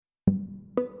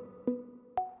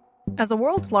As the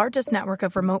world's largest network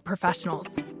of remote professionals,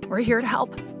 we're here to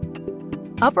help.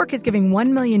 Upwork is giving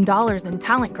 $1 million in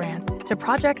talent grants to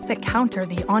projects that counter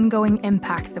the ongoing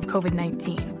impacts of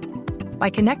COVID-19 by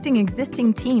connecting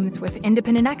existing teams with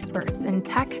independent experts in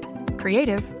tech,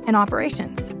 creative, and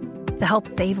operations to help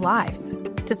save lives,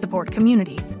 to support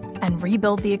communities, and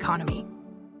rebuild the economy.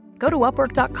 Go to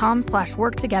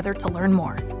upwork.com/work together to learn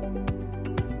more.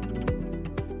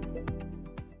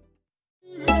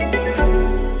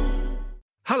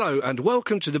 Hello and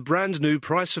welcome to the brand new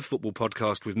Price of Football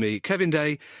podcast with me, Kevin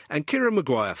Day, and Kieran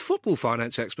Maguire, football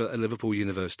finance expert at Liverpool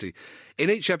University. In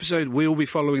each episode, we'll be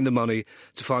following the money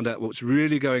to find out what's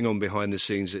really going on behind the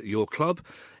scenes at your club,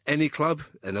 any club,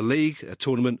 in a league, a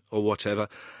tournament or whatever,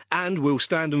 and we'll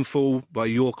stand and fall by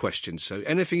your questions. So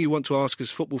anything you want to ask us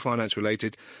football finance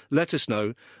related, let us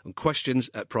know on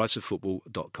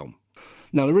questions@priceoffootball.com.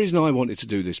 Now, the reason I wanted to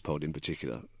do this pod in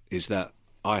particular is that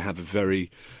I have a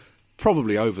very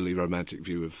probably overly romantic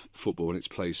view of football and its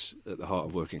place at the heart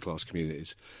of working class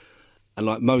communities. And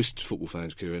like most football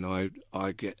fans, Kieran, I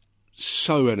get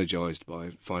so energised by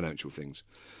financial things.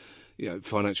 You know,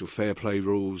 financial fair play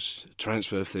rules,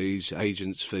 transfer fees,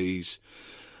 agents' fees,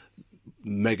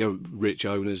 mega rich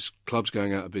owners, clubs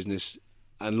going out of business.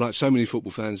 And like so many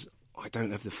football fans, I don't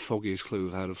have the foggiest clue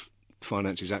of how the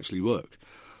finances actually work.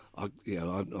 I'm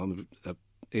an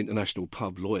international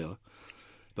pub lawyer,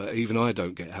 but even I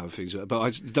don't get how things work.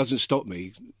 But it doesn't stop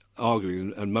me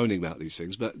arguing and moaning about these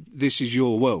things. But this is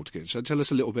your world, kid. So tell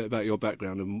us a little bit about your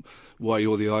background and why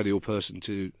you're the ideal person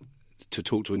to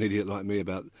talk to an idiot like me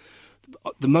about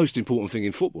the most important thing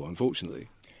in football, unfortunately.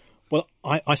 Well,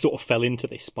 I sort of fell into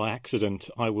this by accident.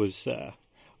 I was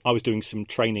doing some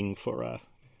training for a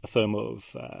firm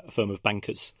of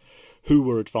bankers who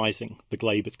were advising the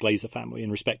Glazer family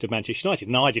in respect of Manchester United.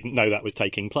 Now, I didn't know that was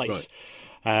taking place.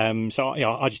 Right. So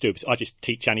I just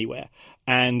teach anywhere.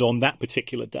 And on that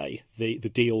particular day, the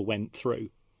deal went through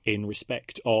in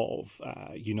respect of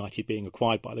United being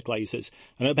acquired by the Glazers.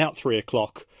 And at about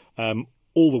 3:00,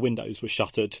 all the windows were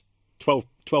shuttered. 12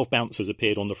 bouncers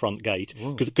appeared on the front gate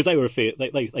because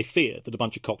they feared that a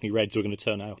bunch of Cockney Reds were going to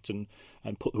turn out and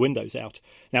put the windows out.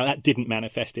 Now, that didn't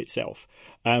manifest itself.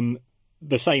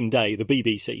 The same day, the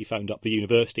BBC phoned up the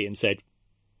university and said,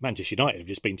 Manchester United have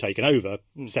just been taken over,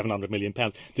 £700 million.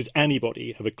 Does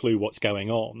anybody have a clue what's going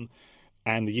on?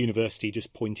 And the university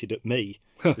just pointed at me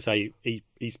to say he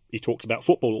talks about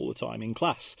football all the time in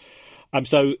class.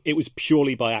 So it was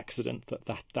purely by accident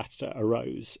that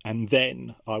arose. And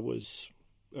then I was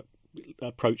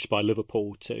approached by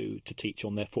Liverpool to teach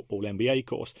on their football MBA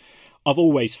course. I've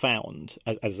always found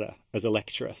as a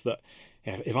lecturer that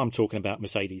if I'm talking about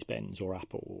Mercedes-Benz or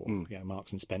Apple or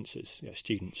Marks and Spencer's,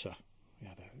 students are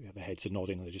their heads are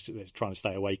nodding. They're trying to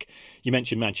stay awake. You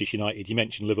mentioned Manchester United. You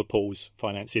mentioned Liverpool's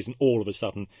finances, and all of a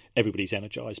sudden everybody's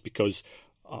energised because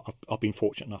I've been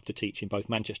fortunate enough to teach in both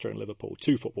Manchester and Liverpool,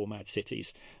 two football-mad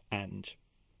cities, and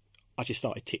I just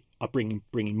started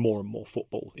bringing more and more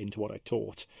football into what I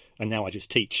taught, and now I just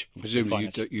teach.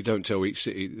 Presumably you don't tell each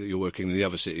city that you're working in the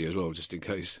other city as well, just in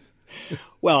case.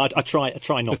 Well, I try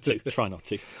not to. Try not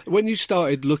to. When you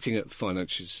started looking at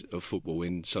finances of football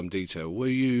in some detail, were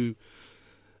you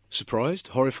surprised,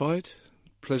 horrified,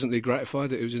 pleasantly gratified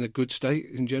that it was in a good state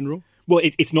in general? Well,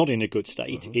 it's not in a good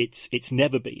state. It's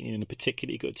never been in a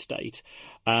particularly good state.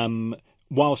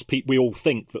 Whilst we all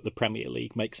think that the Premier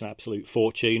League makes an absolute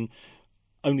fortune,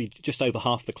 only just over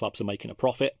half the clubs are making a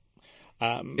profit.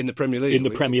 In the Premier League? In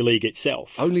the Premier League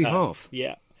itself. Only half?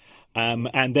 Yeah.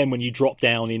 And then when you drop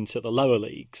down into the lower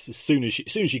leagues, as soon as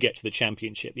you get to the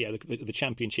Championship, the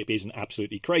Championship is an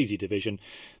absolutely crazy division.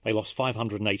 They lost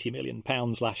 £580 million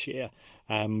last year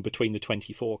between the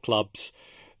 24 clubs.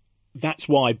 That's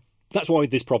why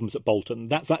there's problems at Bolton.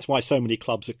 That's why so many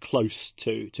clubs are close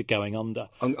to going under.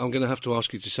 I'm going to have to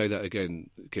ask you to say that again,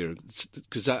 Kieran,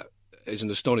 because that is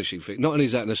an astonishing figure. Not only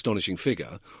is that an astonishing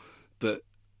figure, but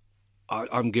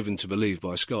I'm given to believe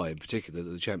by Sky in particular that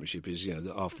the Championship is,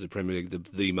 after the Premier League,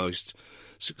 the most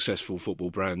successful football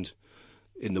brand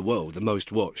in the world, the most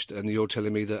watched. And you're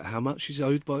telling me that how much is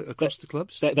owed across the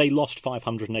clubs? They lost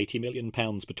 £580 million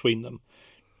between them.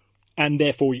 And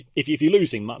therefore, if you're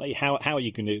losing money, how are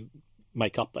you going to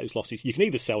make up those losses? You can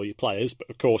either sell your players, but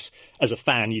of course, as a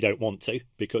fan, you don't want to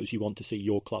because you want to see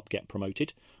your club get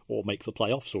promoted or make the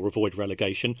playoffs or avoid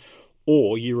relegation.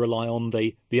 Or you rely on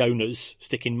the owners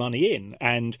sticking money in.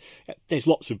 And there's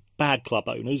lots of bad club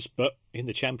owners, but in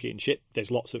the Championship, there's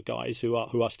lots of guys who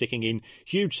are sticking in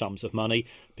huge sums of money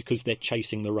because they're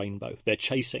chasing the rainbow. They're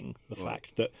chasing the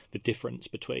fact that the difference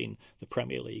between the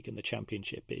Premier League and the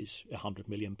Championship is £100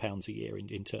 million a year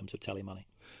in terms of telly money.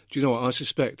 Do you know what? I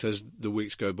suspect as the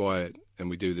weeks go by and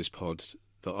we do this pod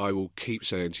that I will keep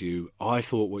saying to you, I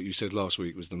thought what you said last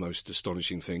week was the most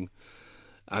astonishing thing.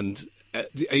 And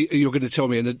you're going to tell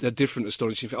me a different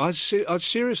astonishing thing. I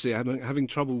seriously am having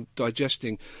trouble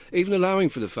digesting, even allowing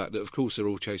for the fact that, of course, they're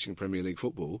all chasing Premier League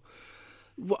football.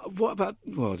 What about?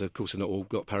 Well, of course, they're not all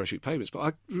got parachute payments, but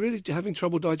I'm really having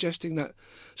trouble digesting that.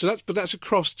 So that's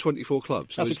across 24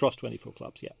 clubs. That's across 24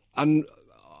 clubs, yeah. And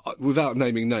without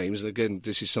naming names, and again,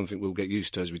 this is something we'll get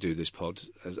used to as we do this pod.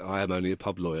 As I am only a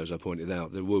pub lawyer, as I pointed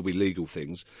out, there will be legal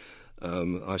things.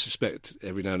 I suspect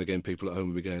every now and again people at home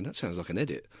will be going, "That sounds like an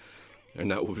edit." And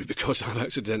that will be because I've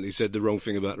accidentally said the wrong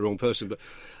thing about the wrong person. But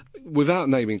without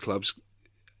naming clubs,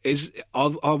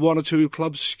 are one or two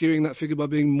clubs skewing that figure by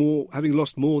having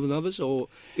lost more than others, or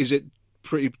is it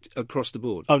pretty across the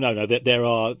board? Oh no, there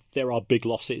are big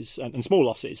losses and small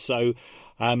losses. So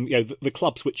the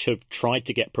clubs which have tried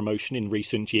to get promotion in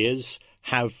recent years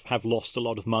have lost a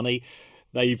lot of money.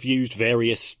 They've used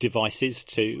various devices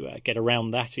to get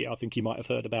around that. I think you might have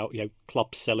heard about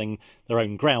clubs selling their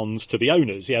own grounds to the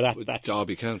owners. Yeah, that's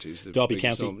Derby County,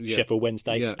 Sheffield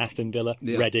Wednesday, Aston Villa,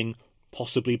 Reading,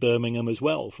 possibly Birmingham as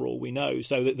well, for all we know.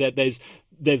 So there's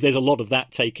a lot of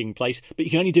that taking place, but you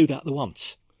can only do that the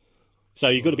once. So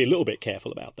you've got to be a little bit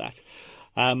careful about that.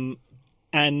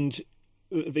 And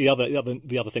the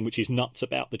other thing which is nuts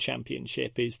about the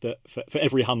Championship is that for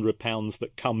every £100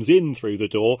 that comes in through the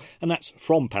door, and that's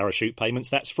from parachute payments,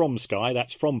 that's from Sky,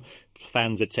 that's from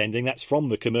fans attending, that's from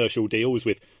the commercial deals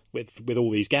with all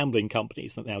these gambling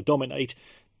companies that now dominate,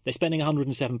 they're spending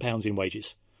 £107 in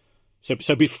wages.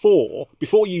 So before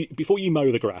you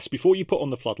mow the grass, before you put on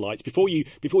the floodlights, before you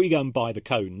go and buy the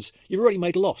cones, you've already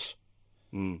made a loss.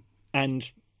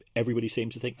 And everybody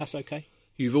seems to think that's okay.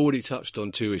 You've already touched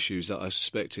on two issues that I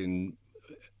suspect in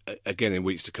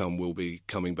weeks to come will be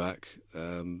coming back.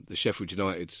 The Sheffield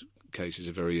United case is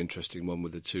a very interesting one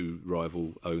with the two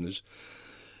rival owners.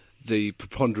 The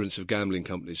preponderance of gambling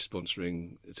companies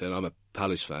sponsoring, and I'm a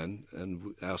Palace fan,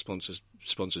 and our sponsors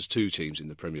two teams in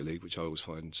the Premier League, which I always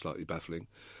find slightly baffling.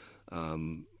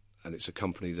 And it's a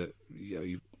company that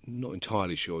you're not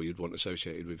entirely sure you'd want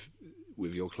associated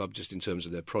with your club just in terms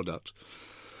of their product.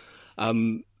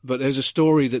 But there's a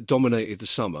story that dominated the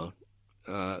summer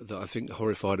that I think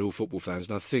horrified all football fans,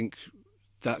 and I think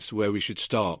that's where we should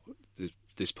start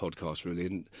this podcast,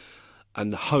 really,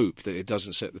 and hope that it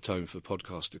doesn't set the tone for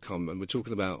podcasts to come. And we're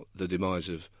talking about the demise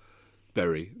of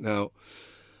Bury. Now,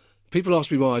 people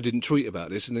ask me why I didn't tweet about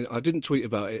this, and I didn't tweet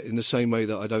about it in the same way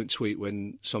that I don't tweet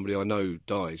when somebody I know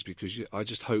dies, because I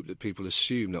just hope that people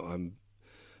assume that I'm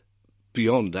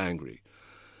beyond angry.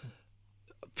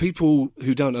 People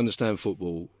who don't understand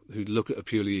football, who look at a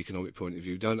purely economic point of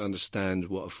view, don't understand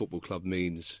what a football club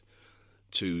means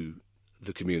to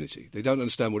the community. They don't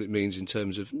understand what it means in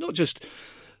terms of not just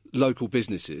local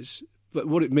businesses, but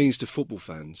what it means to football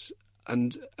fans.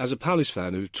 And as a Palace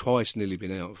fan who've twice nearly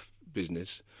been out of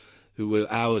business, who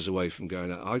were hours away from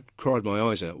going out, I cried my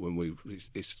eyes out when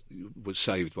it was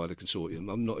saved by the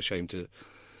consortium. I'm not ashamed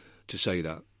to say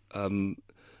that.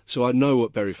 So I know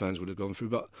what Bury fans would have gone through,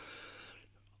 but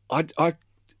I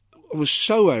was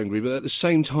so angry, but at the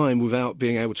same time, without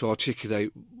being able to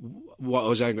articulate what I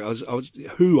was angry at,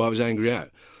 who I was angry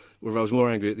at, whether I was more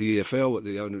angry at the EFL, at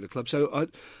the owner of the club. So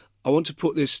I want to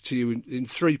put this to you in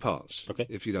three parts, okay,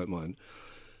 if you don't mind.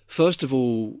 First of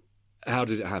all, how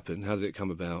did it happen? How did it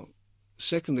come about?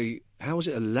 Secondly, how was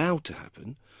it allowed to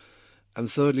happen?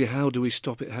 And thirdly, how do we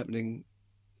stop it happening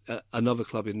at another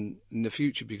club in the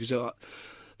future? Because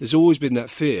there's always been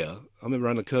that fear. I remember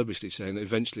Anna Kirbysley saying that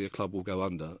eventually a club will go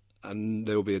under and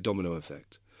there will be a domino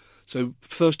effect. So,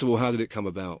 first of all, how did it come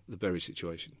about, the Bury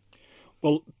situation?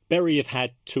 Well, Bury have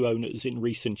had two owners in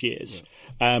recent years.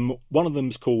 Yeah. One of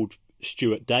them's called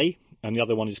Stuart Day, and the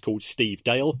other one is called Steve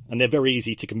Dale, and they're very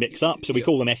easy to mix up, so we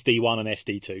call them SD1 and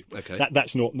SD2. Okay.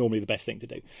 That's not normally the best thing to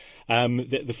do.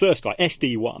 The first guy,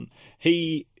 SD1,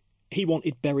 he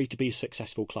wanted Bury to be a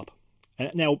successful club.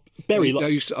 Now, Bury...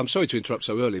 I'm sorry to interrupt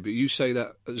so early, but you say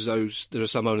that as though there are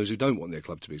some owners who don't want their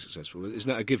club to be successful. Isn't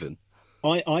that a given?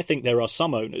 I think there are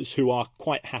some owners who are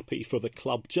quite happy for the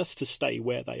club just to stay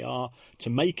where they are,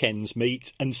 to make ends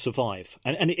meet and survive.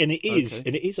 And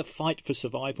it is a fight for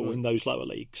survival in those lower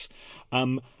leagues.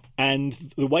 And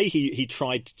the way he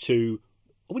tried to,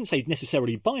 I wouldn't say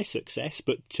necessarily buy success,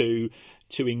 but to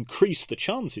increase the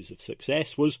chances of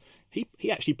success was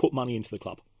he actually put money into the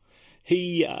club.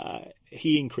 He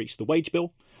increased the wage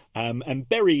bill. And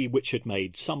Bury, which had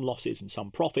made some losses and some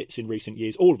profits in recent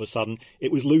years, all of a sudden it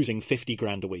was losing 50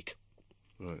 grand a week.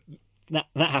 Right. That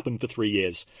happened for 3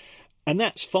 years. And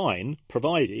that's fine,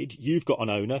 provided you've got an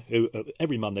owner who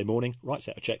every Monday morning writes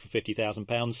out a cheque for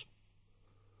 £50,000.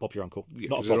 Bob your uncle. Yeah,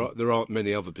 Not a problem. there aren't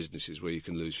many other businesses where you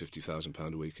can lose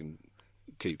 £50,000 a week and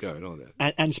keep going, are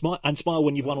there? And smile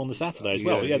when you've won on the Saturday as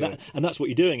well. Yeah. And that's what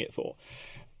you're doing it for.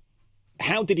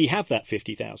 How did he have that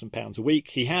 £50,000 a week?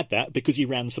 He had that because he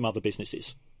ran some other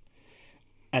businesses.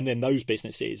 And then those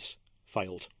businesses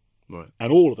failed. Right.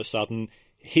 And all of a sudden,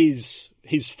 his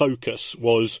focus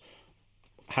was,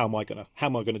 how am I going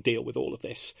to deal with all of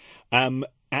this? And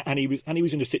he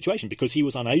was in a situation because he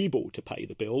was unable to pay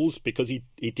the bills because he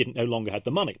no longer had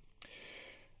the money.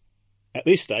 At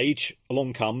this stage,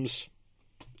 along comes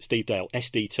Steve Dale,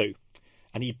 SD2,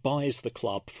 and he buys the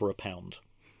club for £1.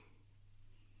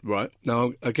 Right.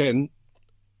 Now, again,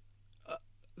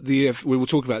 we will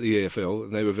talk about the EFL,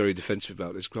 and they were very defensive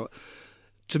about this.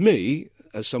 To me,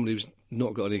 as somebody who's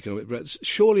not got an economic breadth,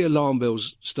 surely alarm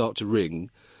bells start to ring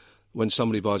when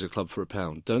somebody buys a club for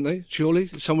 £1, don't they? Surely?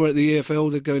 Somewhere at the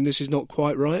EFL, they're going, this is not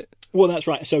quite right? Well, that's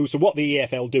right. So what the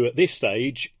EFL do at this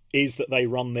stage is that they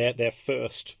run their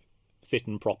first fit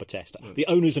and proper test, the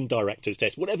owners and directors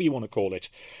test, whatever you want to call it.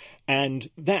 And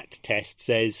that test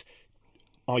says,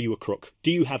 are you a crook?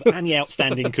 Do you have any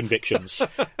outstanding convictions?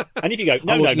 And if you go,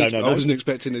 no. I wasn't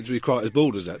expecting it to be quite as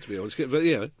bold as that, to be honest. But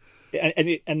yeah.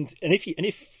 And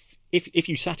if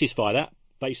you satisfy that,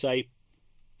 they say,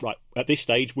 right, at this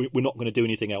stage, we're not going to do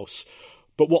anything else.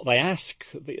 But what they ask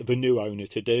the new owner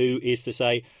to do is to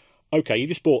say, OK, you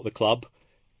just bought the club.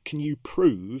 Can you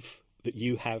prove that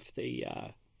you have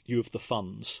the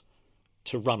funds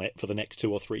to run it for the next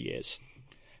 2 or 3 years?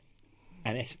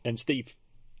 And Steve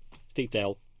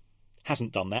Dale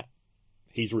hasn't done that.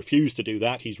 He's refused to do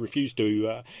that. He's refused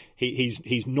to.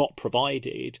 He's not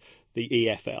provided the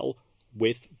EFL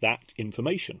with that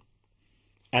information.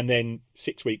 And then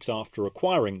 6 weeks after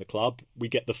acquiring the club, we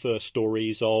get the first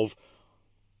stories of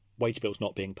wage bills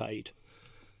not being paid.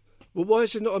 Well, why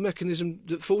is there not a mechanism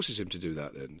that forces him to do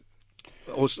that then?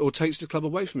 Or takes the club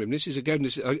away from him? This is, again,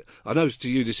 I know to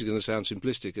you this is going to sound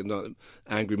simplistic and not an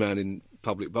angry man in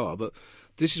public bar, but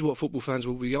this is what football fans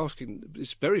will be asking.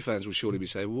 Bury fans will surely be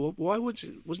saying, well, why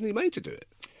wasn't he made to do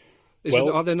it?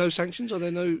 Are there no sanctions? Are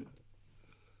there no...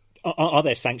 Are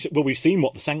there sanctions? Well, we've seen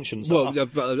what the sanctions are. Well,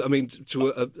 but I mean,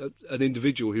 to an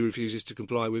individual who refuses to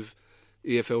comply with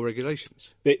EFL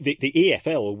regulations. The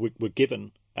EFL were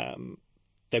given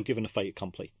they were given a fait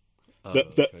accompli.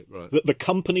 The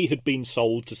company had been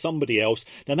sold to somebody else.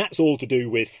 Now that's all to do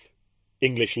with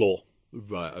English law.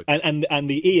 Right. Okay. And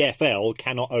the EFL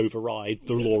cannot override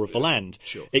the law of the land.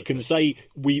 Sure. It can say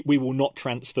we will not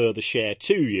transfer the share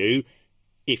to you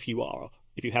if you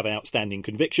have outstanding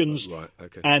convictions. Right,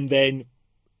 okay. And then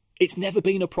it's never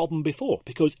been a problem before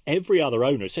because every other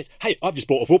owner says, hey, I've just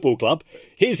bought a football club.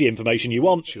 Here's the information you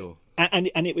want. Sure.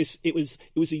 And it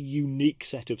was a unique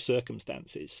set of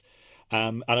circumstances.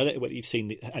 And I don't know whether you've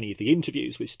seen any of the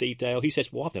interviews with Steve Dale. He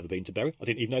says, well, I've never been to Bury. I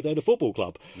didn't even know they had a football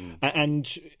club. And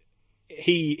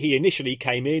he initially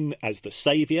came in as the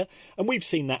saviour, and we've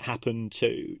seen that happen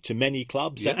to many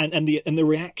clubs. Yeah. And the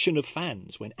reaction of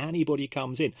fans when anybody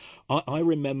comes in. I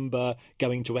remember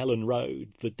going to Ellen Road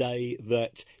the day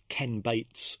that Ken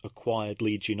Bates acquired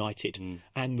Leeds United,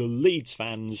 and the Leeds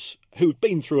fans who'd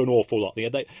been through an awful lot.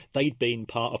 They'd been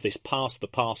part of this the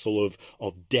parcel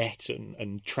of debt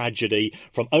and tragedy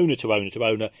from owner to owner to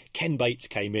owner. Ken Bates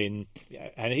came in,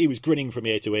 and he was grinning from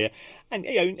ear to ear. And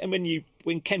and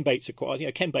when Ken Bates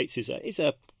acquired, Ken Bates is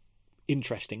a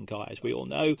interesting guy, as we all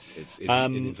know. It's in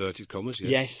inverted commas,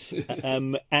 yes.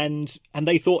 Yes, and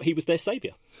they thought he was their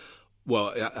saviour.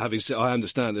 Well, I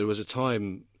understand there was a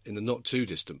time in the not too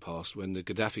distant past when the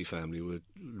Gaddafi family were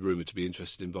rumoured to be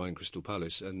interested in buying Crystal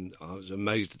Palace, and I was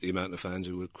amazed at the amount of fans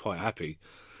who were quite happy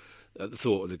at the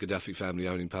thought of the Gaddafi family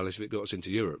owning Palace if it got us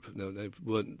into Europe. No, they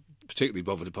weren't particularly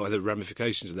bothered by the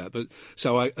ramifications of that. But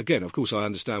so, of course, I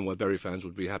understand why Bury fans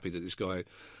would be happy that this guy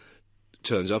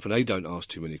turns up and they don't ask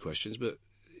too many questions, but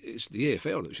it's the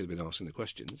EFL that should have been asking the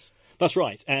questions. That's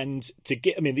right. And the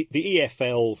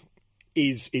EFL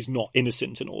is not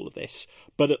innocent in all of this,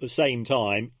 but at the same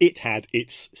time, it had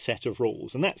its set of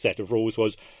rules, and that set of rules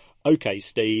was, OK,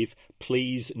 Steve,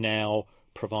 please now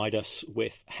provide us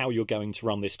with how you're going to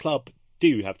run this club. Do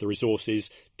you have the resources?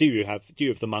 Do you have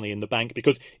the money in the bank?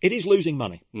 Because it is losing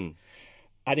money. And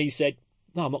he said,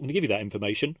 no, I'm not going to give you that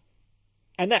information.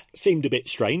 And that seemed a bit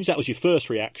strange. That was your first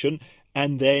reaction.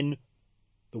 And then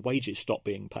the wages stopped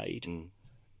being paid. And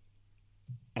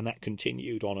that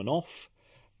continued on and off.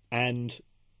 And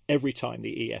every time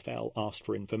the EFL asked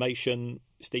for information,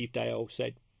 Steve Dale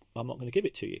said, I'm not going to give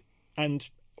it to you. And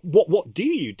what do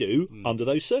you do under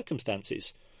those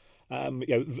circumstances?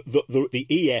 The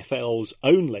EFL's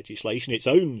own legislation, its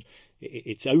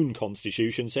own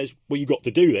constitution says, well, you've got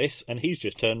to do this, and he's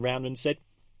just turned around and said,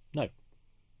 no.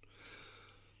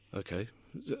 Okay.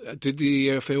 Did the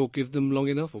EFL give them long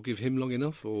enough, or give him long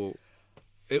enough, or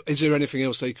is there anything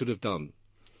else they could have done?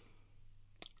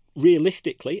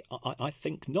 Realistically, I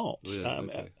think not. Really?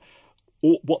 Okay.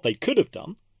 What they could have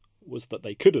done was that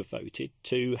they could have voted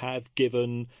to have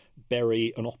given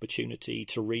Bury an opportunity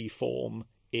to reform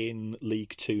in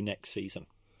League Two next season.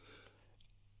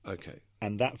 Okay.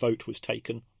 And that vote was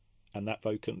taken, and that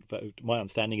vote, my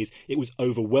understanding is, it was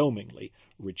overwhelmingly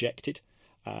rejected,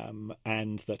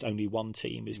 and that only one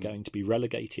team is going to be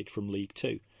relegated from League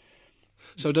Two.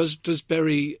 So does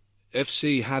Bury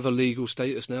FC have a legal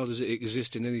status now? Does it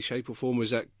exist in any shape or form, or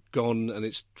is that gone and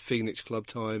it's Phoenix Club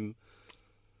time?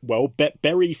 Well,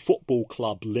 Bury Football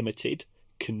Club Limited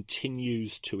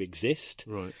continues to exist.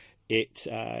 Right. It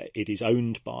is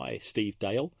owned by Steve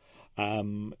Dale.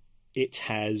 It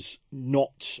has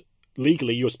not...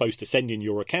 Legally, you're supposed to send in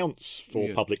your accounts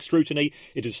for public scrutiny.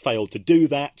 It has failed to do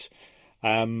that.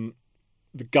 The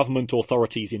government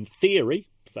authorities, in theory,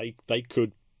 they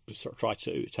could sort of try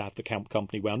to have the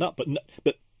company wound up,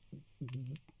 but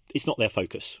it's not their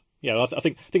focus. I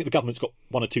think the government's got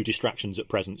one or two distractions at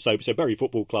present. So Bury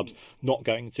Football Club's not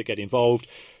going to get involved.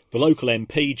 The local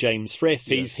MP, James Frith,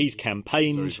 he's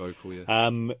campaigned. Very vocal,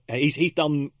 yeah. He's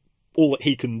done all that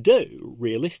he can do,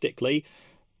 realistically.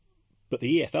 But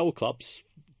the EFL clubs,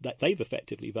 they've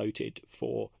effectively voted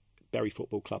for Bury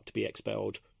Football Club to be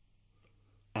expelled,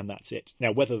 and that's it.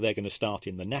 Now, whether they're going to start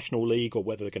in the National League or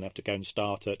whether they're going to have to go and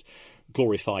start at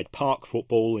glorified park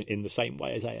football in the same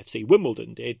way as AFC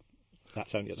Wimbledon did,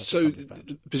 that's so.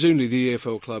 Presumably, the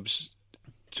EFL clubs,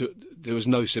 there was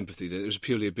no sympathy there. It was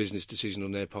purely a business decision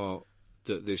on their part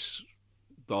that this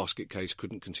basket case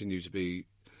couldn't continue to be.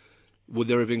 Would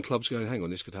there have been clubs going, hang on,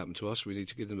 this could happen to us, we need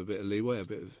to give them a bit of leeway, a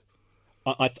bit of...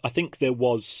 I think there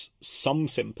was some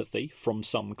sympathy from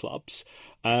some clubs.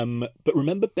 But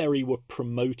remember, Bury were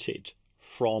promoted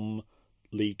from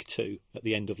League Two at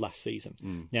the end of last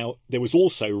season. Now, there was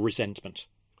also resentment,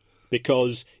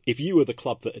 because if you were the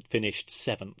club that had finished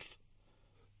 7th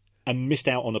and missed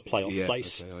out on a playoff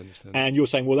place, okay, I understand. And you're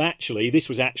saying, well, actually, this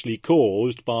was actually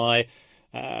caused by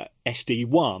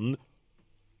SD1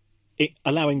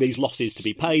 allowing these losses to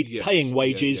be paid, paying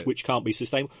wages which can't be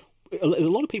sustainable. A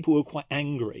lot of people were quite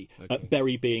angry at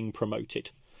Bury being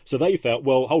promoted. So they felt,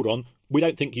 well, hold on, we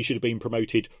don't think you should have been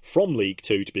promoted from League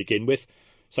Two to begin with,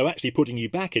 so actually putting you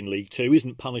back in League Two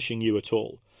isn't punishing you at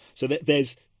all. So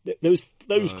there's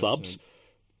those clubs,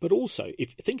 but also,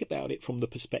 if you think about it from the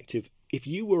perspective, if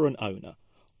you were an owner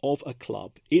of a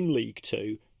club in League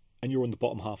Two and you're on the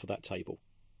bottom half of that table,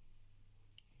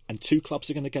 and two clubs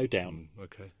are going to go down,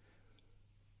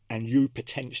 and you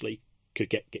potentially could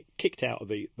get kicked out of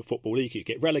the Football League, you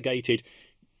get relegated,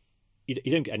 you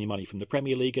don't get any money from the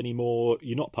Premier League anymore,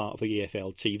 you're not part of the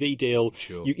EFL TV deal,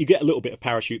 you get a little bit of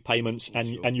parachute payments,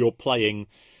 and you're playing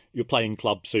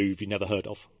clubs who you've never heard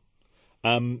of.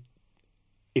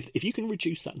 If you can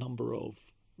reduce that number of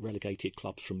relegated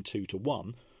clubs from 2 to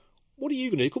 1, what are you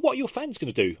going to do? What are your fans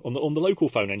going to do on the local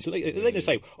phone end? So they're going to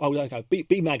say, "Oh, okay,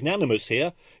 be magnanimous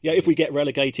here. Yeah, if we get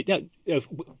relegated,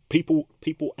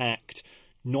 people act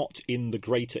not in the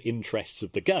greater interests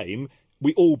of the game.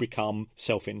 We all become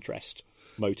self-interest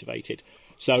motivated."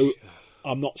 So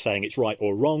I'm not saying it's right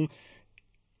or wrong.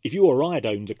 If you or I had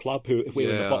owned a club if we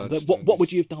were in the bottom, what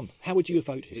would you have done? How would you have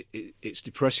voted? It's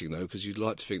depressing, though, because you'd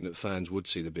like to think that fans would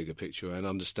see the bigger picture and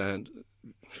understand.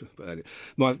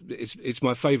 It's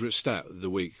my favourite stat of the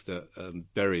week that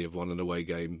Bury have won an away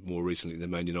game more recently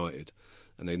than Man United,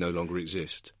 and they no longer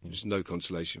exist. There's no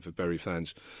consolation for Bury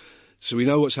fans. So we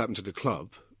know what's happened to the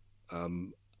club.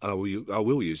 I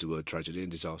will use the word tragedy and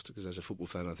disaster, because as a football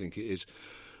fan I think it is.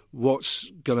 What's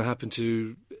going to happen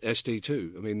to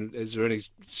SD2? I mean, is there any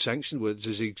sanction?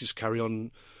 Does he just carry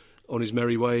on his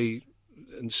merry way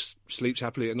and sleeps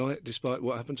happily at night despite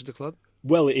what happened to the club?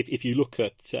 Well, if you look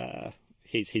at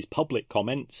his public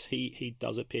comments, he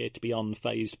does appear to be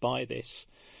unfazed by this.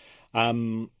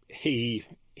 He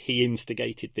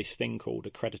instigated this thing called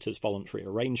a creditors' voluntary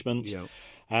arrangement. Yeah.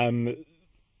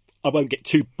 I won't get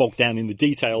too bogged down in the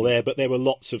detail there, but there were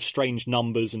lots of strange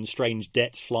numbers and strange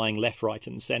debts flying left, right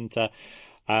and centre.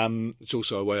 It's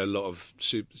also a way a lot of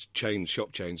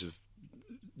shop chains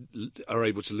are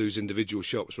able to lose individual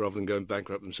shops rather than going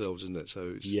bankrupt themselves, isn't it?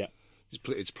 So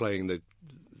it's playing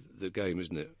the game,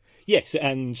 isn't it? Yes,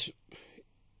 and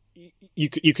you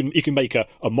can make a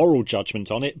moral judgment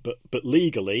on it, but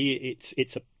legally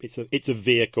it's a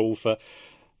vehicle for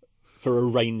for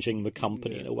arranging the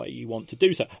company in a way you want to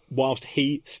do so, whilst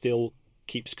he still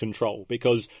keeps control.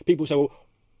 Because people say, well,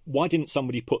 why didn't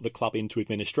somebody put the club into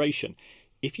administration?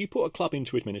 If you put a club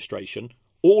into administration,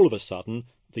 all of a sudden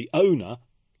the owner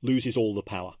loses all the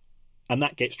power. And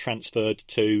that gets transferred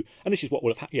to, and this is what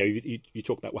would have happened. You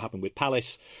talk about what happened with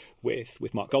Palace,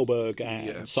 with Mark Goldberg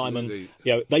and Simon.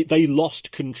 They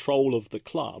lost control of the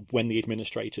club when the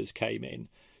administrators came in.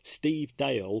 Steve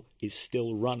Dale is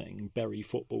still running Bury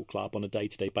Football Club on a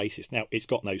day-to-day basis. Now, it's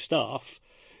got no staff.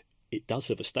 It does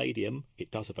have a stadium.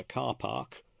 It does have a car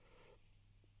park.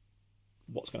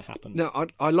 What's going to happen? Now,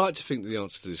 I like to think that the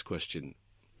answer to this question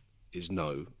is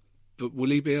no. But will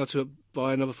he be able to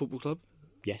buy another football club?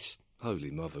 Yes.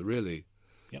 Holy mother, really?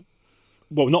 Yep.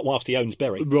 Well, not whilst he owns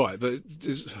Bury. Right, but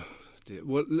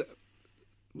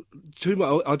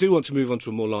I do want to move on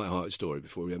to a more light-hearted story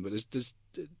before we end, but there's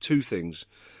two things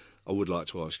I would like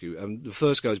to ask you. And the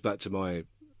first goes back to my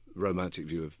romantic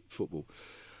view of football.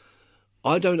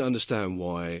 I don't understand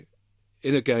why,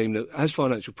 in a game that has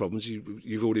financial problems,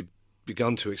 you've already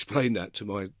begun to explain that to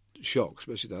my shock,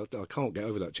 especially that I can't get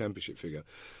over that championship figure.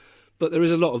 But there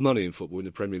is a lot of money in football, in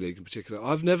the Premier League in particular.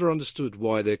 I've never understood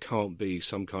why there can't be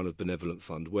some kind of benevolent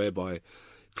fund whereby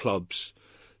clubs,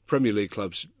 Premier League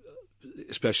clubs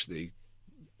especially,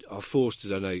 are forced to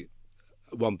donate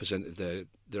 1% of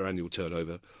their annual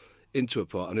turnover into a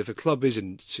pot. And if a club is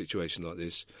in a situation like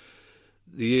this,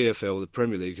 the EFL, the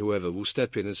Premier League, whoever, will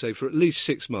step in and say for at least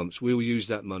 6 months we'll use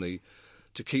that money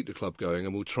to keep the club going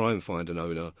and we'll try and find an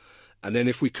owner. And then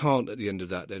if we can't at the end of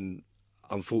that, then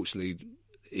unfortunately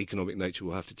economic nature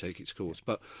will have to take its course.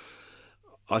 But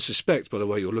I suspect, by the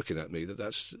way you're looking at me, that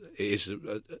it is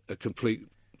a complete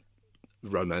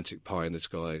romantic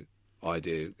pie-in-the-sky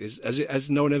idea. Has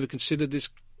no one ever considered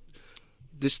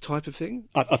this type of thing?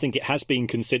 I think it has been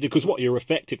considered, because what you're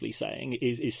effectively saying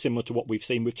is similar to what we've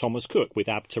seen with Thomas Cook, with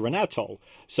Abta and Atoll.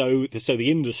 So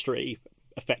the industry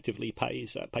effectively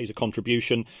pays a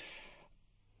contribution.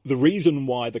 The reason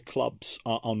why the clubs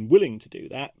are unwilling to do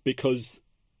that, because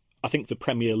I think the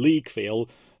Premier League feel,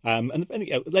 and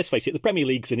let's face it, the Premier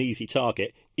League's an easy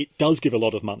target. It does give a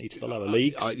lot of money to the lower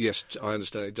leagues. Yes, I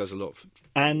understand it does a lot.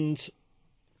 And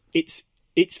its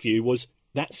view was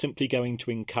that's simply going to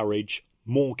encourage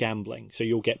more gambling. So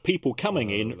you'll get people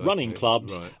coming in, running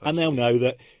clubs, and they'll know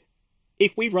that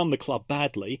if we run the club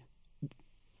badly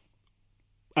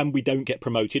and we don't get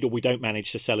promoted or we don't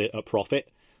manage to sell it at profit,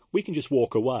 we can just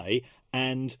walk away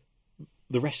and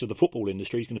the rest of the football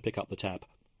industry is going to pick up the tab.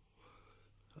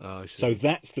 I see. So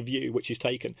that's the view which is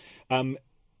taken.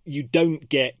 You don't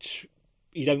get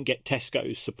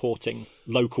Tesco's supporting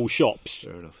local shops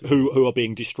who are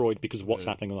being destroyed because of what's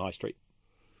happening on the high street.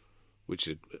 Which,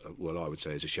 I would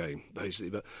say is a shame,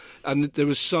 basically. And there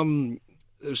was some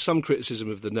criticism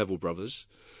of the Neville brothers,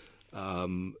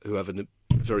 who have a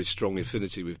very strong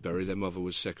affinity with Bury. Their mother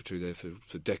was secretary there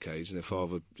for decades, and their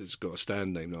father has got a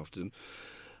stand named after them.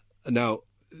 And now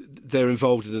they're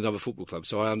involved in another football club,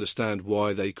 so I understand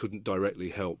why they couldn't directly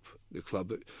help the club.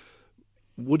 But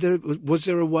was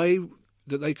there a way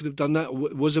that they could have done that?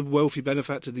 Was a wealthy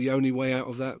benefactor the only way out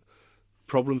of that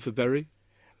problem for Bury?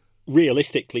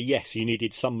 Realistically, yes. You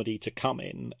needed somebody to come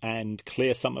in and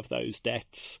clear some of those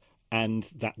debts, and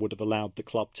that would have allowed the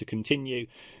club to continue.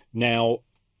 Now,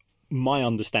 my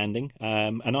understanding,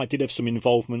 and I did have some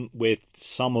involvement with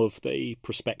some of the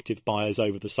prospective buyers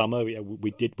over the summer.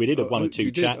 We did have one or two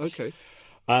chats. Okay.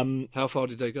 How far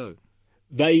did they go?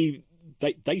 They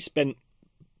spent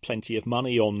plenty of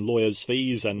money on lawyers'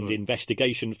 fees and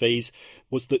investigation fees.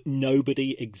 Was that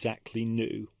nobody exactly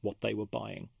knew what they were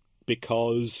buying,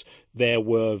 because there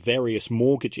were various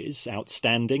mortgages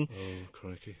outstanding. Oh,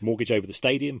 crikey. Mortgage over the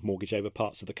stadium, mortgage over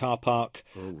parts of the car park.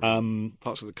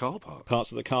 Parts of the car park?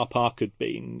 Parts of the car park had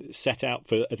been set out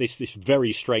for this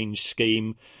very strange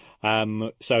scheme.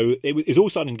 So it was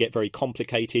all starting to get very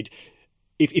complicated.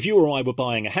 If you or I were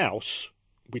buying a house,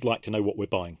 we'd like to know what we're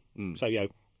buying. So,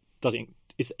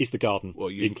 is the garden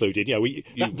included?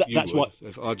 That's what.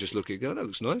 If I just look at it and go, that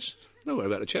looks nice. Don't worry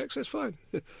about the checks, that's fine.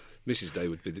 Mrs. Day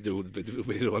would be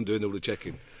the one doing all the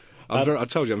checking. I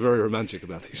told you I'm very romantic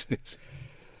about these things.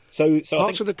 So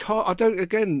parts of the car. I don't.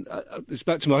 Again, it's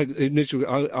back to my initial.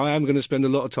 I am going to spend a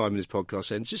lot of time in this podcast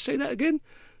saying, just say that again,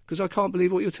 because I can't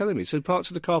believe what you're telling me. So parts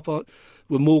of the car park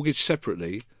were mortgaged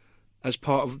separately as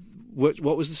part of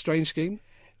what was the strange scheme?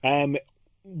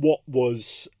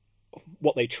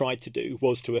 What they tried to do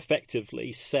was to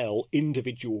effectively sell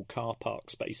individual car park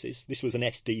spaces. This was an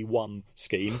SD1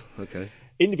 scheme. Okay.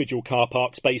 Individual car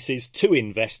park spaces to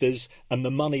investors, and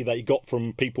the money they got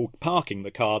from people parking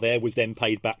the car there was then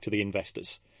paid back to the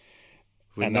investors.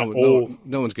 Well, And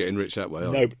no one's getting rich that way,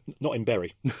 are no, not in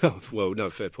Bury. Well, no,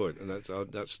 fair point. And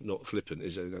that's not flippant,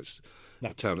 is it? That's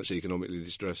a town that's economically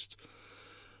distressed.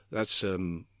 That's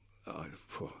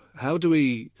how do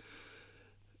we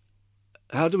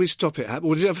stop it?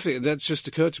 Well, the other thing that's just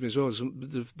occurred to me as well is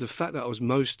the fact that I was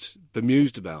most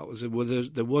bemused about was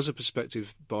that there was a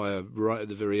perspective buyer right at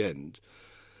the very end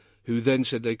who then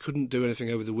said they couldn't do anything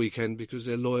over the weekend because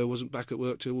their lawyer wasn't back at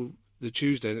work till the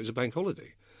Tuesday and it was a bank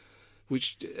holiday.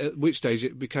 At which stage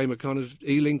it became a kind of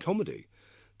Ealing comedy.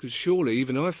 Because surely,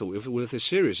 even I thought, if they're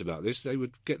serious about this, they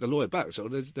would get the lawyer back. So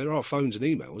there are phones and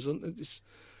emails, aren't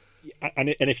there?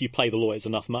 And if you pay the lawyers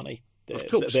enough money, of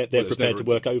course, they're prepared to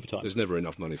work overtime. There's never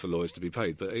enough money for lawyers to be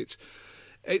paid, but it's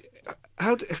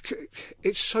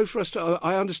so frustrating.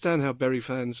 I understand how Bury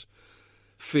fans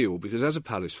feel, because as a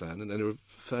Palace fan, and there are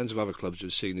fans of other clubs who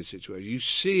have seen this situation, you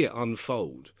see it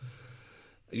unfold.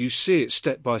 You see it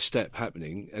step by step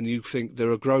happening, and you think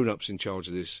there are grown-ups in charge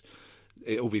of this,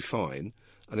 it'll be fine,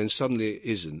 and then suddenly it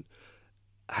isn't.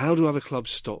 How do other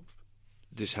clubs stop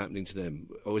this happening to them?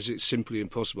 Or is it simply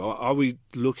impossible? Are we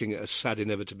looking at a sad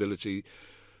inevitability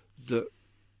that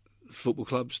football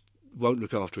clubs won't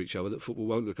look after each other, that football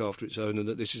won't look after its own, and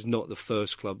that this is not the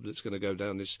first club that's going to go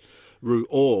down this route?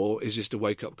 Or is this the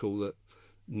wake-up call that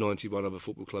 91 other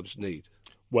football clubs need?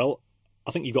 Well,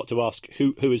 I think you've got to ask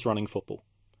who is running football.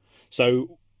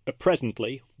 So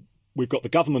presently, we've got the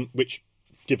government, which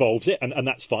devolves it, and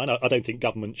that's fine. I don't think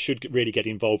government should really get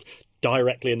involved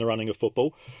directly in the running of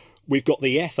football. We've got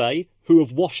the FA, who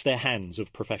have washed their hands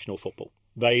of professional football.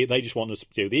 They just want us to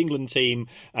do the England team,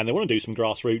 and they want to do some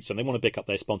grassroots, and they want to pick up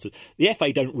their sponsors. The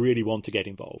FA don't really want to get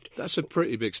involved. That's a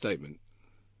pretty big statement.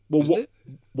 Well,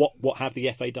 what have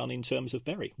the FA done in terms of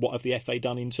Bury? What have the FA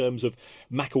done in terms of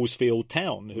Macclesfield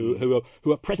Town, who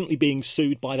are presently being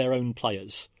sued by their own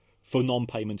players for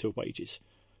non-payment of wages?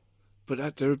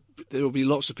 But there will be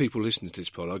lots of people listening to this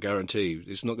pod, I guarantee.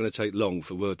 It's not going to take long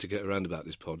for word to get around about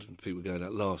this pod. And people going,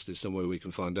 at last, there's somewhere we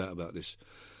can find out about this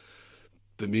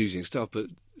bemusing stuff. But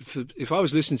if I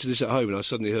was listening to this at home and I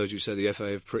suddenly heard you say the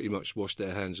FA have pretty much washed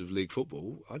their hands of league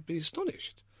football, I'd be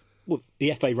astonished. Well,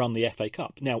 the FA run the FA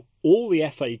Cup. Now, all the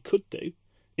FA could do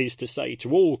is to say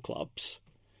to all clubs,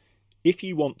 if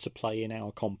you want to play in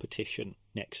our competition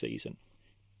next season,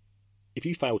 if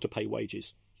you fail to pay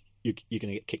wages, you're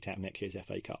going to get kicked out of next year's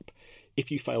FA Cup. If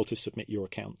you fail to submit your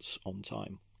accounts on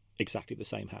time, exactly the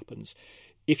same happens.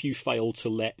 If you fail to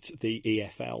let the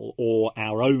EFL or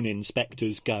our own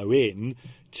inspectors go in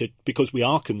because we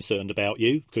are concerned about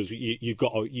you, because you've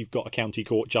got a county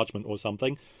court judgment or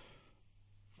something,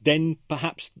 then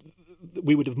perhaps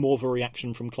we would have more of a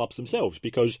reaction from clubs themselves,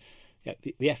 because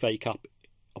the FA Cup,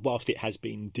 whilst it has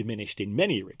been diminished in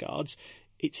many regards,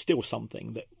 it's still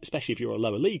something that, especially if you're a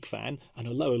lower league fan and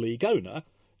a lower league owner,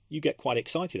 you get quite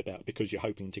excited about, because you're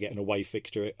hoping to get an away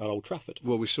fixture at Old Trafford.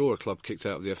 Well, we saw a club kicked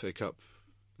out of the FA Cup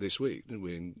this week, didn't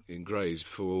we, in Grays,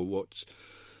 for what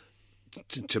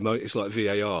it's like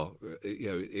VAR.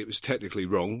 It was technically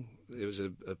wrong. It was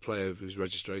a player whose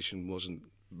registration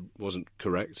wasn't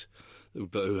correct,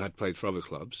 but who had played for other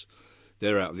clubs.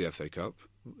 They're out of the FA Cup.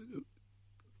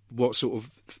 What sort of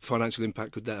financial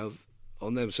impact could that have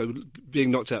on them? So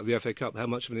being knocked out of the FA Cup, how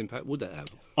much of an impact would that have?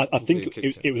 I think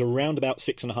it was around about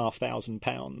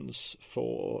 £6,500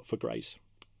 for Grays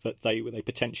that they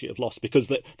potentially have lost, because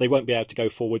they won't be able to go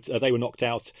forward. They were knocked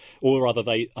out, or rather,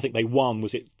 I think they won.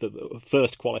 Was it the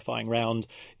first qualifying round?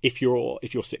 If you're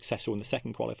successful in the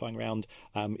second qualifying round,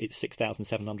 it's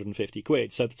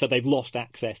 £6,750. So they've lost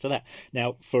access to that.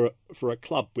 Now, for a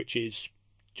club which is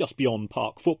just beyond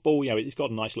park football, it's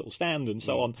got a nice little stand and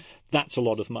so on, that's a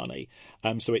lot of money.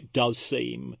 So it does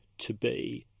seem to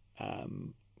be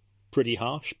pretty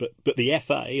harsh, but the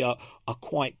FA are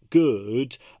quite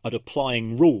good at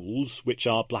applying rules which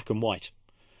are black and white.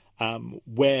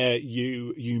 Where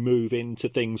you move into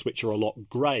things which are a lot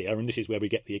greyer, and this is where we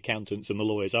get the accountants and the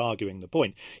lawyers arguing the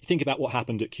point. You think about what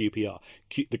happened at QPR.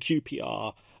 The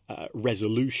QPR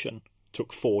resolution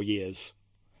took 4 years.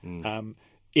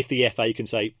 If the FA can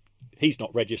say, he's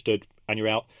not registered and you're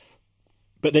out,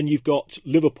 but then you've got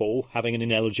Liverpool having an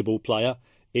ineligible player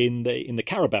in the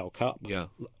Carabao Cup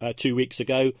 2 weeks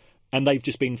ago, and they've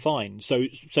just been fined. So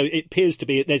it appears to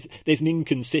be there's an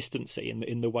inconsistency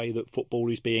in the way that football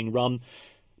is being run,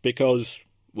 because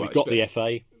we've got the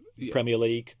FA, Premier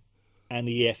League, and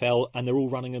the EFL, and they're all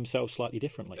running themselves slightly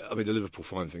differently. I mean, the Liverpool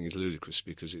fine thing is ludicrous,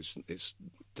 because it's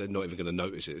they're not even going to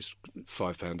notice it. It's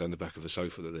 £5 down the back of a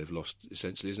sofa that they've lost,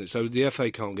 essentially, isn't it? So the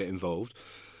FA can't get involved.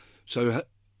 So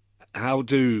how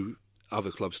do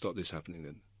other clubs stop this happening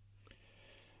then?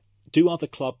 do other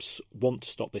clubs want to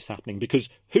stop this happening? Because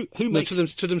who makes...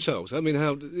 to themselves. I mean,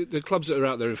 how the clubs that are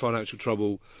out there in financial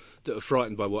trouble, that are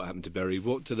frightened by what happened to Bury,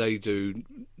 what do they do?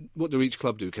 What do each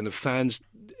club do? Can the fans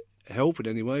help in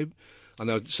any way? I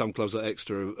know some clubs like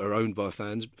Exeter are owned by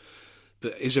fans,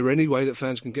 but is there any way that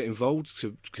fans can get involved,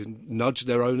 can nudge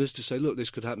their owners to say, look, this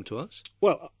could happen to us?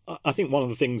 Well, I think one of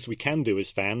the things we can do as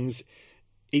fans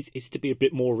is to be a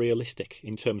bit more realistic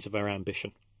in terms of our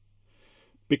ambition.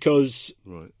 Because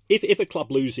if a club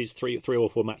loses three or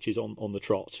four matches on the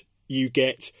trot, you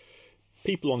get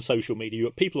people on social media, you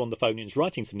get people on the phone-ins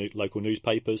writing to local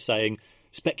newspapers saying,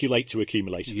 speculate to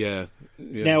accumulate. Yeah.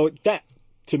 Now, that,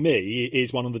 to me,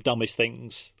 is one of the dumbest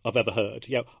things I've ever heard.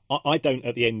 I don't,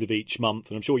 at the end of each month,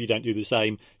 and I'm sure you don't do the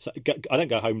same, so I don't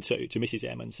go home to Mrs.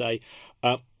 M and say,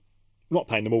 I'm not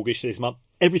paying the mortgage this month,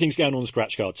 everything's going on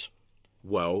scratch cards.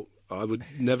 Well, I would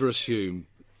never assume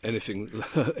anything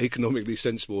economically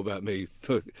sensible about me.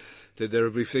 There will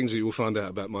be things that you will find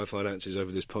out about my finances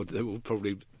over this pod that will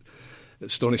probably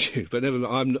astonish you. But never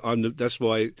mind, that's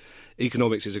why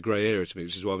economics is a grey area to me,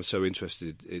 which is why I'm so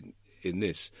interested in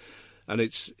this. And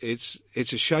it's a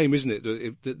shame, isn't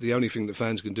it, that the only thing that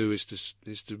fans can do is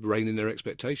to rein in their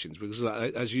expectations, because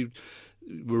as you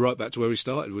we're right back to where we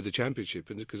started with the Championship,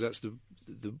 and because that's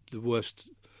the worst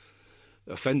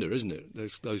offender, isn't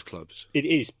it? Those clubs. It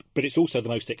is, but it's also the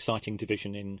most exciting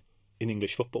division in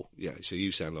English football. Yeah, so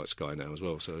you sound like Sky now as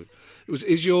well. So,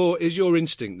 is your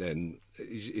instinct then?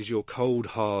 Is your cold,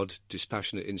 hard,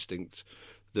 dispassionate instinct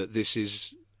that this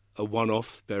is a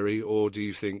one-off, Bury, or do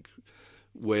you think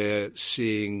we're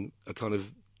seeing a kind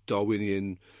of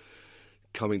Darwinian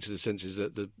coming to the senses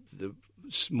that the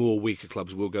more weaker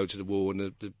clubs will go to the wall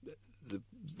and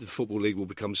the Football League will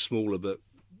become smaller but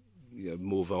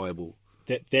more viable?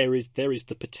 There is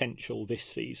the potential this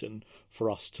season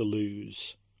for us to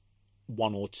lose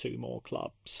one or two more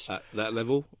clubs. At that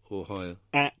level or higher?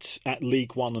 At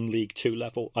League One and League Two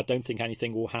level. I don't think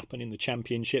anything will happen in the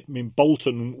Championship. I mean,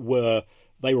 Bolton were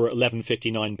at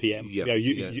 11:59 p.m.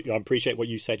 I appreciate what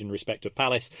you said in respect of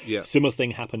Palace. Yeah. Similar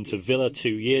thing happened to Villa 2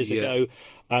 years ago.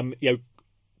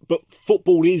 But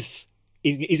football is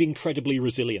incredibly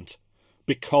resilient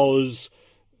because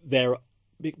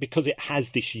it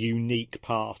has this unique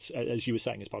part, as you were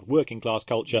saying, as part of working class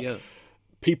culture. Yeah.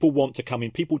 People want to come in.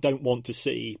 People don't want to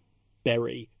see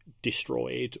Bury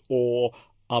destroyed or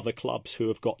other clubs who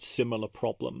have got similar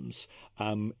problems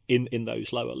in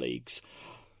those lower leagues.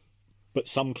 But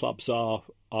some clubs are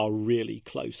really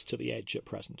close to the edge at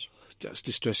present. That's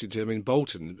distressing to me. I mean,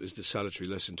 Bolton is the salutary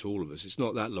lesson to all of us. It's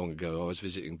not that long ago I was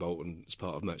visiting Bolton as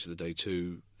part of Match of the Day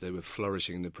 2. They were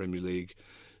flourishing in the Premier League,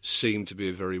 seemed to be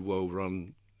a very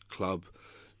well-run club,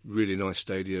 really nice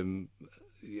stadium,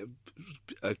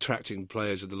 attracting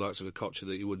players of the likes of a Kocher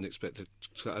that you wouldn't expect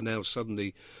to, and now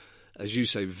suddenly, as you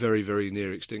say, very, very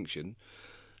near extinction.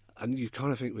 And you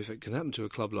kind of think, if it can happen to a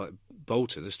club like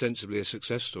Bolton, ostensibly a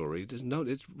success story,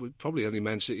 it's probably only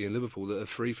Man City and Liverpool that are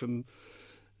free from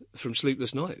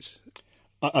sleepless nights.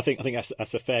 I think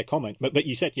that's a fair comment. But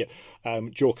you said,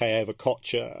 Djorkaeff,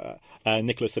 Kocher,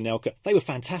 Nicholas Anelka, they were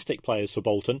fantastic players for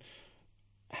Bolton.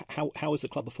 How is the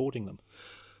club affording them?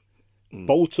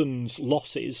 Bolton's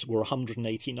losses were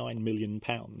 £189 million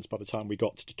by the time we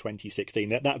got to 2016.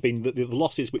 That had been the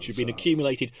losses which had been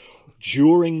accumulated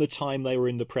during the time they were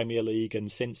in the Premier League and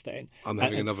since then. I'm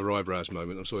having another eyebrows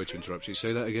moment. I'm sorry to interrupt you.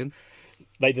 Say that again.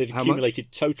 They'd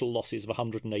accumulated total losses of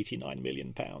 £189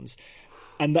 million.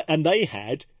 And they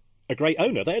had a great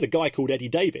owner. They had a guy called Eddie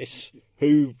Davis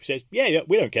who says, yeah,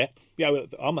 we don't care. Yeah,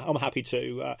 I'm happy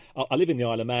to. I live in the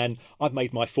Isle of Man. I've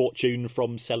made my fortune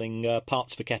from selling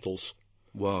parts for kettles.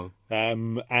 Wow. He's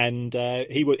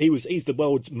the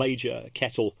world's major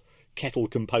kettle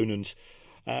component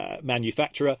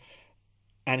manufacturer,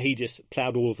 and he just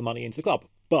ploughed all of the money into the club.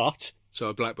 So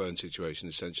a Blackburn situation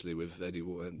essentially with Eddie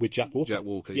with Jack Walker. Jack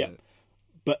Walker, yeah.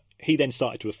 But he then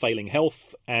started to have failing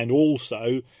health, and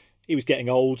also he was getting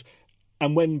old.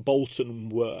 And when Bolton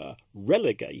were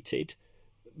relegated,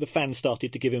 the fans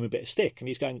started to give him a bit of stick, and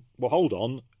he's going, "Well, hold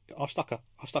on, I've stuck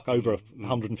over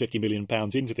 £150 million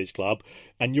into this club,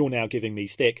 and you're now giving me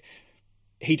stick."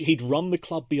 He'd run the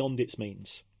club beyond its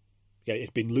means. Yeah,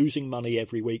 it'd been losing money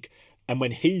every week, and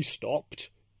when he stopped,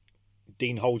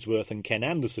 Dean Holdsworth and Ken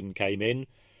Anderson came in.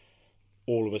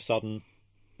 All of a sudden,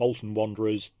 Bolton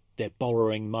Wanderers, they're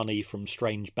borrowing money from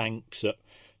strange banks at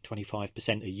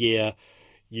 25% a year.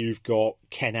 You've got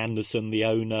Ken Anderson, the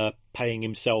owner, paying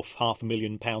himself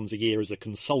 £500,000 a year as a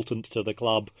consultant to the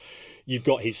club. You've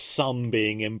got his son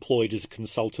being employed as a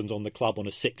consultant on the club on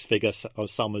a six-figure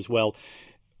sum as well.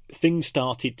 Things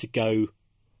started to go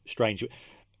strange.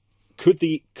 Could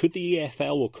the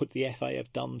EFL or could the FA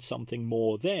have done something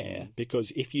more there?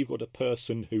 Because if you've got a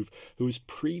person who's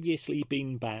previously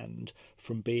been banned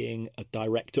from being a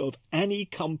director of any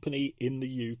company in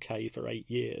the UK for 8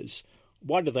 years,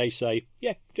 why do they say,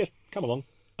 yeah, just come along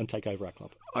and take over our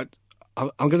club? I'm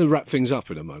going to wrap things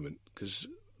up in a moment because,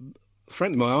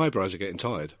 frankly, my eyebrows are getting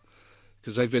tired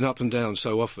because they've been up and down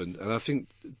so often, and I think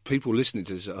people listening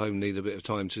to this at home need a bit of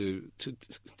time to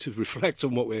reflect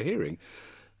on what we're hearing.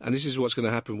 And this is what's going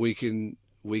to happen week in,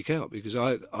 week out, because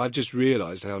I've just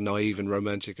realised how naive and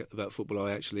romantic about football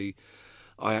I actually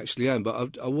am.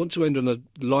 But I want to end on a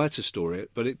lighter story,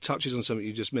 but it touches on something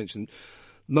you just mentioned.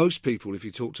 Most people, if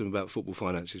you talk to them about football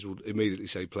finances, will immediately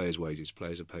say players' wages.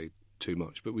 Players are paid too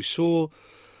much. But we saw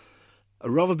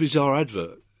a rather bizarre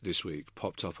advert this week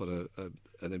popped up on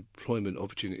an employment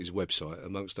opportunities website,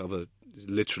 amongst other,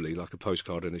 literally like a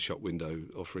postcard in a shop window,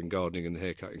 offering gardening and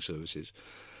haircutting services.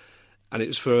 And it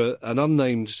was for an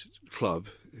unnamed club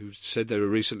who said they were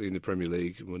recently in the Premier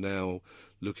League and were now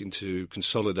looking to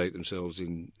consolidate themselves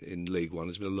in League One.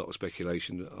 There's been a lot of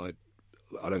speculation.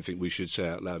 I don't think we should say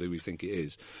out loud who we think it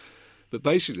is. But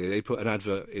basically, they put an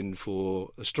advert in for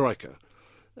a striker.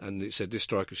 And it said this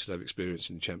striker should have experience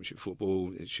in Championship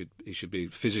football. He should be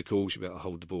physical, should be able to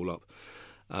hold the ball up.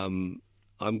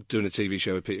 I'm doing a TV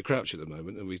show with Peter Crouch at the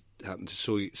moment, and we happened to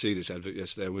see this advert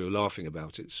yesterday, and we were laughing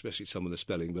about it, especially some of the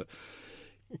spelling. But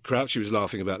Crouchy was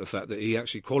laughing about the fact that he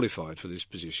actually qualified for this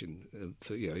position.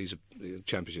 He's a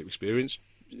Championship experience,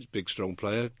 he's a big, strong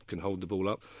player, can hold the ball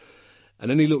up.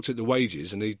 And then he looked at the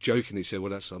wages, and he jokingly said,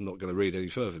 "Well, I'm not going to read any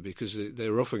further," because they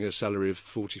were offering a salary of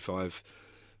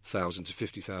 £45,000 to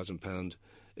 £50,000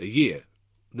 a year.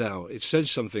 Now, it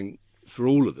says something for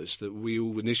all of us that we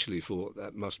all initially thought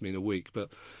that must mean a week, but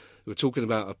we're talking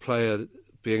about a player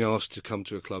being asked to come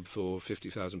to a club for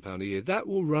 £50,000 a year. That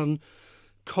will run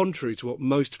contrary to what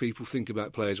most people think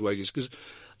about players' wages, because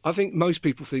I think most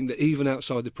people think that even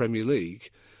outside the Premier League,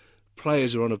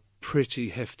 players are on a pretty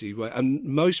hefty way, and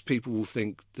most people will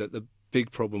think that the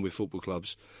big problem with football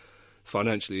clubs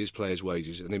financially is players'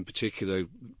 wages, and in particular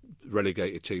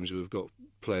relegated teams who have got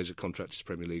players at contracted to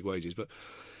Premier League wages. But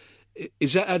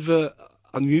is that advert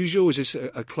unusual? Is this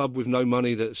a club with no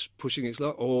money that's pushing its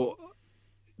luck? Or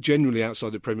generally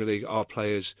outside the Premier League, are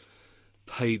players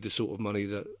paid the sort of money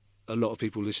that a lot of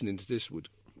people listening to this would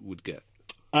get?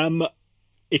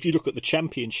 If you look at the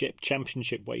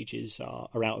Championship wages are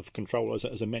out of control,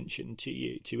 as I mentioned to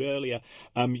you earlier.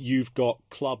 You've got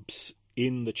clubs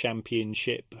in the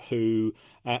Championship who,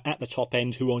 at the top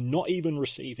end, who are not even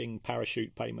receiving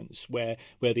parachute payments, where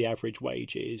the average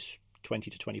wage is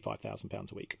 £20,000 to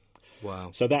 £25,000 a week.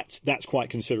 Wow! So that's quite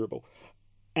considerable.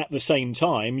 At the same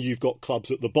time, you've got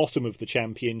clubs at the bottom of the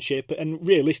Championship, and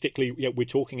realistically, we're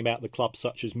talking about the clubs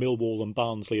such as Millwall and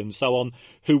Barnsley and so on,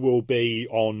 who will be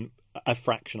on a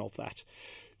fraction of that.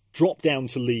 Drop down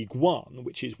to League One,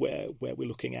 which is where we're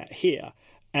looking at here,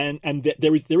 and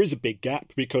there is a big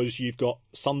gap, because you've got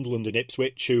Sunderland and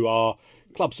Ipswich, who are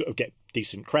clubs that get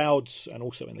decent crowds, and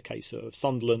also in the case of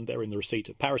Sunderland, they're in the receipt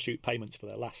of parachute payments for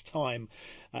their last time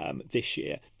this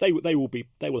year. They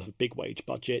will have big wage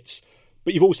budgets.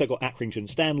 But you've also got Accrington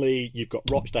Stanley, you've got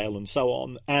Rochdale and so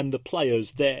on, and the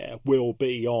players there will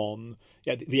be on,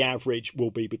 the average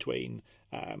will be between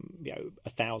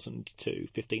 £1,000 to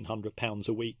 £1,500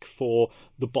 a week for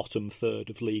the bottom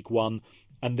third of League One,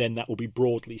 and then that will be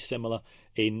broadly similar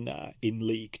in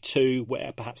League Two,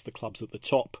 where perhaps the clubs at the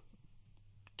top,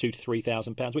 £2,000 to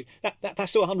 £3,000 a week. That's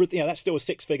still that's still a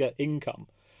six-figure income,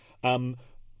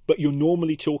 but you're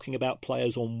normally talking about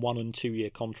players on 1 and 2 year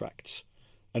contracts.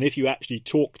 And if you actually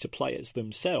talk to players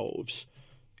themselves,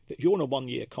 if you're on a 1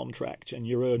 year contract and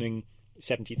you're earning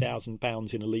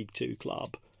 £70,000 in a League Two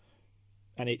club,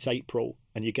 and it's April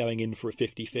and you're going in for a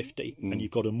 50-50 and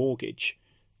you've got a mortgage,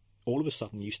 all of a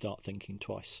sudden you start thinking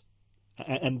twice.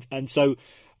 And so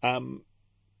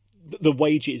the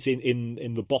wages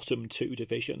in the bottom two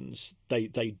divisions, they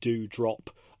do drop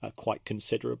quite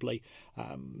considerably.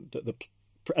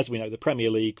 As we know, the Premier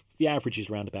League, the average is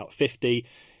around about 50.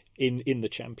 In the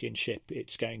Championship,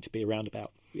 it's going to be around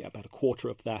about a quarter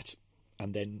of that,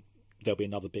 and then there'll be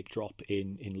another big drop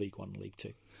in League One and League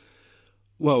Two.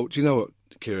 Well, do you know what,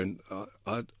 Kieran?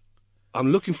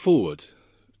 I'm looking forward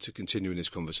to continuing this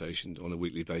conversation on a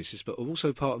weekly basis, but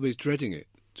also part of me is dreading it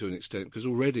to an extent, because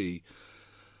already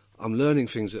I'm learning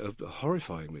things that are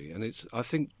horrifying me, and I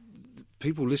think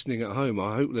people listening at home,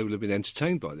 I hope they will have been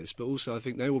entertained by this, but also I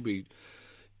think they will be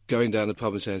going down the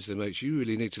pub and saying to their mates, you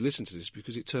really need to listen to this,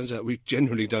 because it turns out we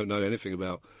generally don't know anything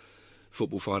about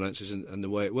football finances and the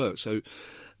way it works. So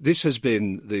this has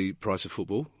been The Price of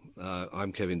Football.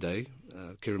 I'm Kevin Day.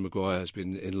 Kieran Maguire has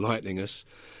been enlightening us.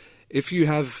 If you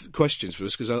have questions for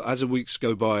us, because as the weeks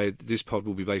go by, this pod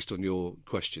will be based on your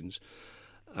questions,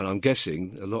 and I'm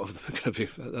guessing a lot of them are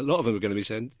going to be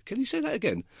saying, "Can you say that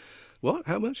again? What?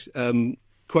 How much?"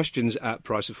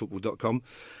 Questions@priceoffootball.com,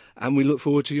 and we look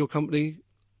forward to your company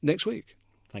next week.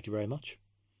 Thank you very much.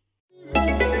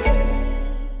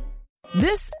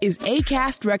 This is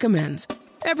Acast Recommends.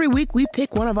 Every week we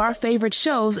pick one of our favorite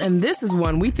shows, and this is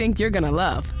one we think you're going to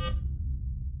love.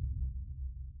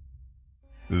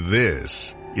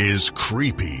 This is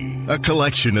Creepy, a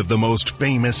collection of the most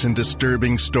famous and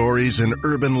disturbing stories and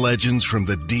urban legends from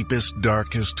the deepest,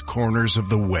 darkest corners of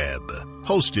the web.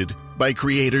 Hosted by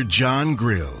creator John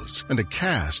Grills and a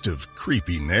cast of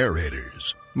creepy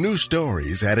narrators. New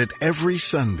stories added every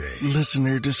Sunday.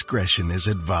 Listener discretion is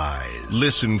advised.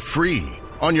 Listen free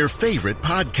on your favorite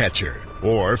podcatcher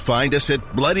or find us at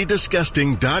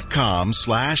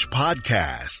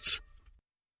bloodydisgusting.com/podcasts.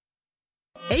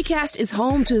 Acast is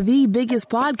home to the biggest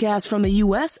podcasts from the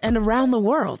U.S. and around the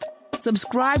world.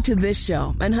 Subscribe to this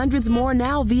show and hundreds more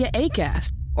now via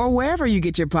Acast or wherever you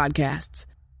get your podcasts.